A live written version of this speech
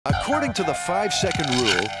According to the 5-second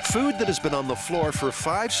rule, food that has been on the floor for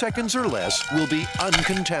 5 seconds or less will be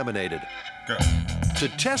uncontaminated. Go. To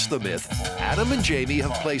test the myth, Adam and Jamie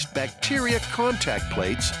have placed bacteria contact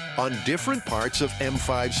plates on different parts of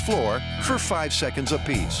M5's floor for 5 seconds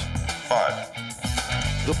apiece.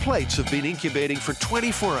 5. The plates have been incubating for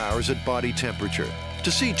 24 hours at body temperature to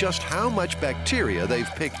see just how much bacteria they've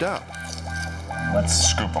picked up. Let's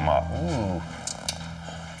scoop them up. Ooh.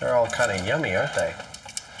 They're all kind of yummy, aren't they?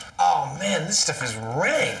 Oh man, this stuff is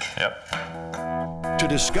rank. Yep. To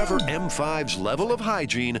discover M5's level of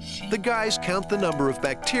hygiene, the guys count the number of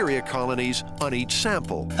bacteria colonies on each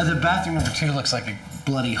sample. The bathroom number 2 looks like a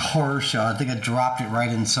bloody horror show. I think I dropped it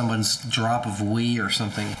right in someone's drop of wee or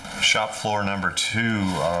something. Shop floor number 2,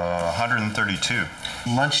 132.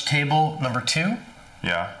 Lunch table number 2,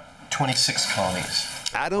 Yeah. 26 colonies.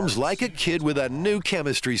 Adam's like a kid with a new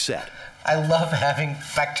chemistry set. I love having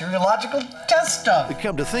bacteriological test stuff.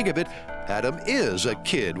 Come to think of it, Adam is a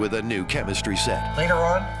kid with a new chemistry set. Later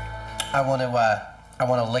on, I want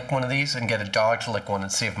to lick one of these and get a dog to lick one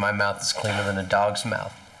and see if my mouth is cleaner than a dog's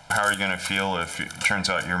mouth. How are you going to feel if it turns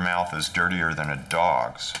out your mouth is dirtier than a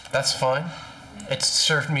dog's? That's fine. It's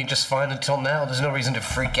served me just fine until now. There's no reason to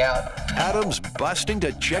freak out. Adam's busting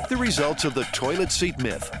to check the results of the toilet seat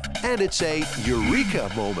myth. And it's a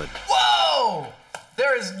eureka moment. Whoa!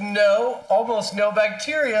 There is almost no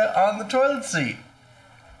bacteria on the toilet seat.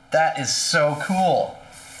 That is so cool.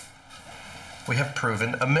 We have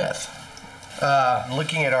proven a myth.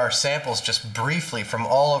 Looking at our samples just briefly from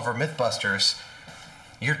all over MythBusters,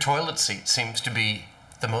 your toilet seat seems to be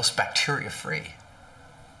the most bacteria-free.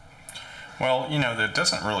 Well, you know, that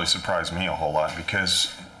doesn't really surprise me a whole lot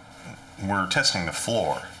because we're testing the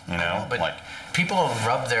floor, you know? But like, people don't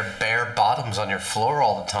rub their bare bottoms on your floor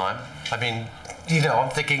all the time. I mean, you know, I'm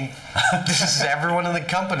thinking this is everyone in the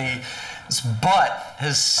company's butt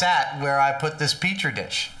has sat where I put this Petri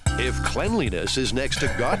dish. If cleanliness is next to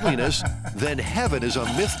godliness, then heaven is a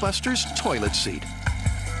MythBusters toilet seat.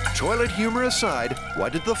 Toilet humor aside,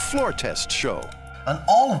 what did the floor test show? On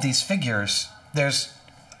all of these figures, there's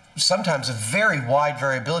sometimes a very wide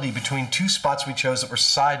variability between 2 spots we chose that were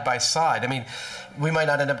side by side. I mean, we might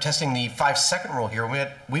not end up testing the 5-second rule here.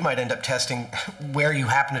 We might end up testing where you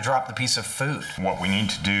happen to drop the piece of food. What we need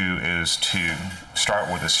to do is to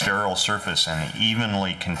start with a sterile surface and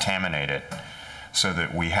evenly contaminate it so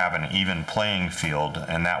that we have an even playing field,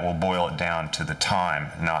 and that will boil it down to the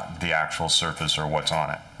time, not the actual surface or what's on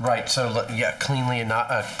it. Right, so yeah,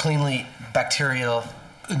 cleanly bacterial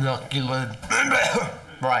inoculated.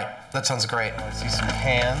 Right, that sounds great. I see some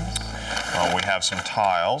pans. We have some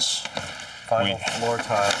tiles. Final floor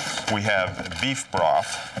tiles. We have beef broth.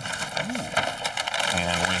 Ooh.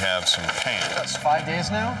 And we have some pans. That's 5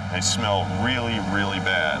 days now? They smell really, really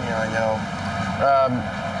bad. Yeah, I know.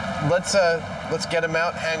 Let's get them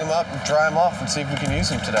out, hang them up, and dry them off and see if we can use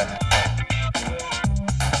them today.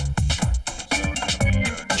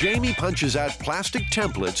 Jamie punches out plastic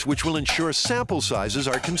templates which will ensure sample sizes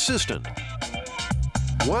are consistent.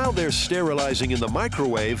 While they're sterilizing in the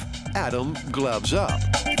microwave, Adam gloves up.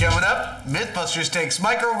 Coming up, MythBusters takes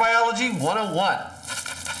Microbiology 101.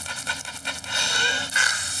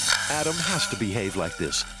 Adam has to behave like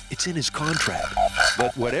this. It's in his contract.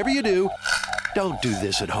 But whatever you do, don't do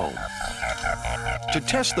this at home. To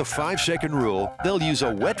test the 5-second rule, they'll use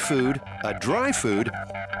a wet food, a dry food,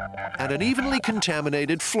 and an evenly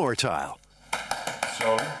contaminated floor tile.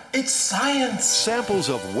 So, it's science! Samples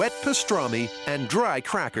of wet pastrami and dry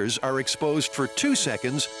crackers are exposed for 2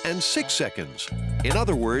 seconds and 6 seconds. In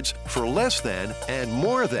other words, for less than and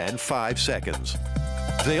more than 5 seconds.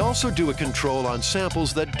 They also do a control on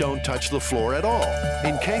samples that don't touch the floor at all,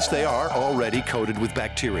 in case they are already coated with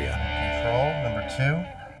bacteria. Control number 2.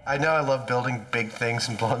 I know I love building big things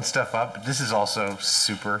and blowing stuff up, but this is also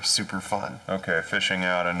super, super fun. okay, fishing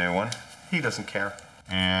out a new one. He doesn't care.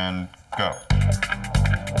 And go.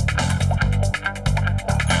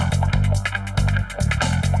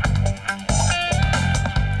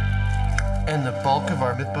 And the bulk of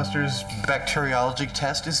our MythBusters bacteriology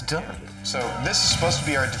test is done. So this is supposed to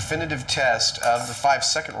be our definitive test of the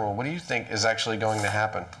 5-second rule. What do you think is actually going to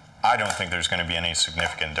happen? I don't think there's going to be any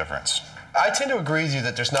significant difference. I tend to agree with you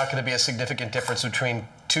that there's not going to be a significant difference between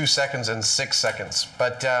 2 seconds and 6 seconds.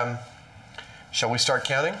 But shall we start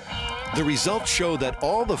counting? The results show that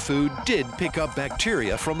all the food did pick up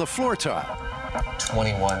bacteria from the floor tile.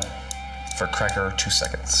 21, for cracker 2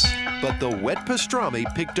 seconds. But the wet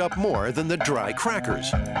pastrami picked up more than the dry crackers.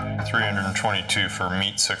 322 for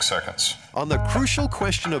meat, 6 seconds. On the crucial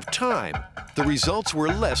question of time, the results were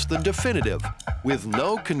less than definitive, with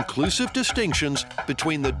no conclusive distinctions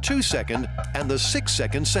between the 2-second and the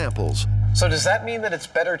 6-second samples. So does that mean that it's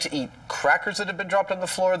better to eat crackers that have been dropped on the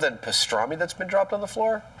floor than pastrami that's been dropped on the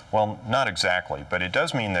floor? Well, not exactly, but it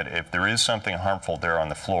does mean that if there is something harmful there on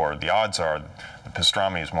the floor, the odds are the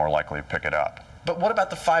pastrami is more likely to pick it up. But what about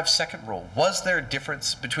the 5-second rule? Was there a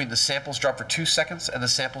difference between the samples dropped for 2 seconds and the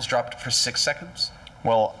samples dropped for 6 seconds?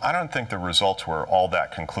 Well, I don't think the results were all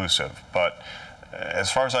that conclusive, but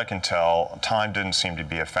as far as I can tell, time didn't seem to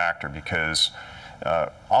be a factor because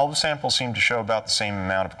all the samples seemed to show about the same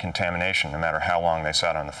amount of contamination no matter how long they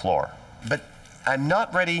sat on the floor. But I'm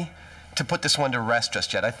not ready to put this one to rest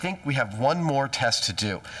just yet. I think we have one more test to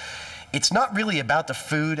do. It's not really about the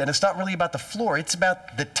food and it's not really about the floor, it's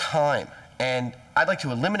about the time. And I'd like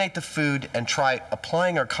to eliminate the food and try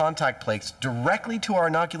applying our contact plates directly to our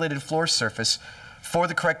inoculated floor surface for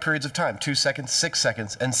the correct periods of time, 2 seconds, 6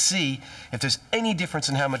 seconds, and see if there's any difference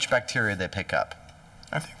in how much bacteria they pick up.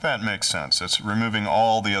 I think that makes sense. It's removing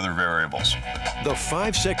all the other variables. The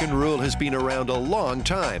 5-second rule has been around a long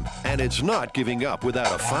time, and it's not giving up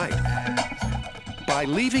without a fight. By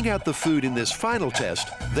leaving out the food in this final test,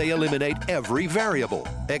 they eliminate every variable,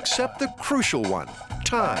 except the crucial one,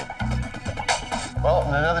 time. Well,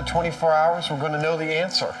 in another 24 hours, we're going to know the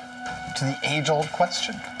answer to the age-old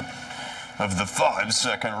question Of the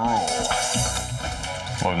 5-second rule.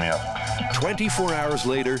 Load me up. 24 hours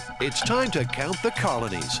later, it's time to count the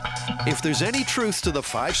colonies. If there's any truth to the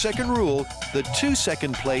 5-second rule, the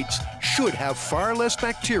 2-second plates should have far less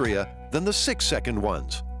bacteria than the 6-second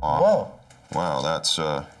ones. Whoa. Wow, that's,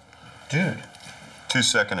 Dude.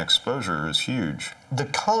 2-second exposure is huge. The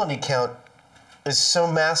colony count is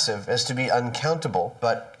so massive as to be uncountable,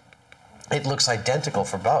 but it looks identical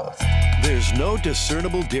for both. There's no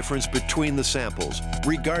discernible difference between the samples,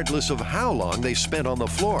 regardless of how long they spent on the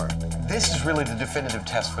floor. This is really the definitive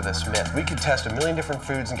test for this myth. We could test a million different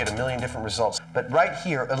foods and get a million different results. But right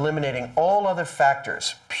here, eliminating all other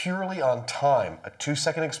factors purely on time, a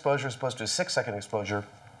 2-second exposure as opposed to a 6-second exposure,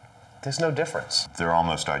 there's no difference. They're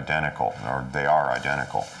almost identical, or they are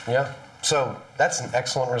identical. Yeah. So that's an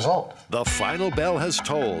excellent result. The final bell has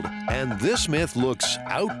tolled, and this myth looks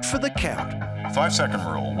out for the count. 5-second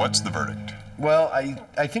rule, what's the verdict? Well,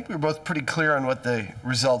 I think we were both pretty clear on what the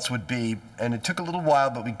results would be, and it took a little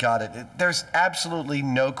while, but we got it. There's absolutely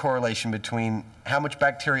no correlation between how much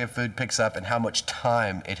bacteria food picks up and how much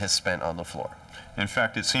time it has spent on the floor. In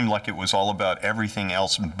fact, it seemed like it was all about everything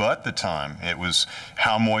else but the time. It was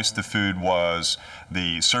how moist the food was,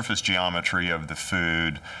 the surface geometry of the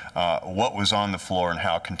food, what was on the floor and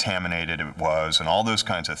how contaminated it was, and all those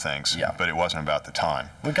kinds of things. Yeah. But it wasn't about the time.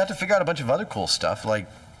 We got to figure out a bunch of other cool stuff, like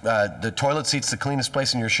the toilet seat's the cleanest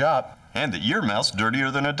place in your shop. And that your mouth's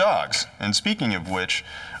dirtier than a dog's. And speaking of which,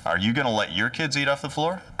 are you going to let your kids eat off the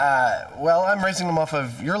floor? Well, I'm raising them off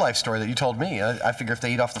of your life story that you told me. I figure if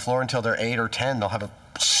they eat off the floor until they're 8 or 10, they'll have a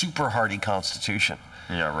super hardy constitution.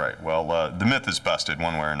 Yeah, right. Well, the myth is busted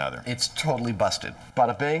one way or another. It's totally busted.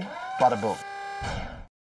 Bada bing, bada boom.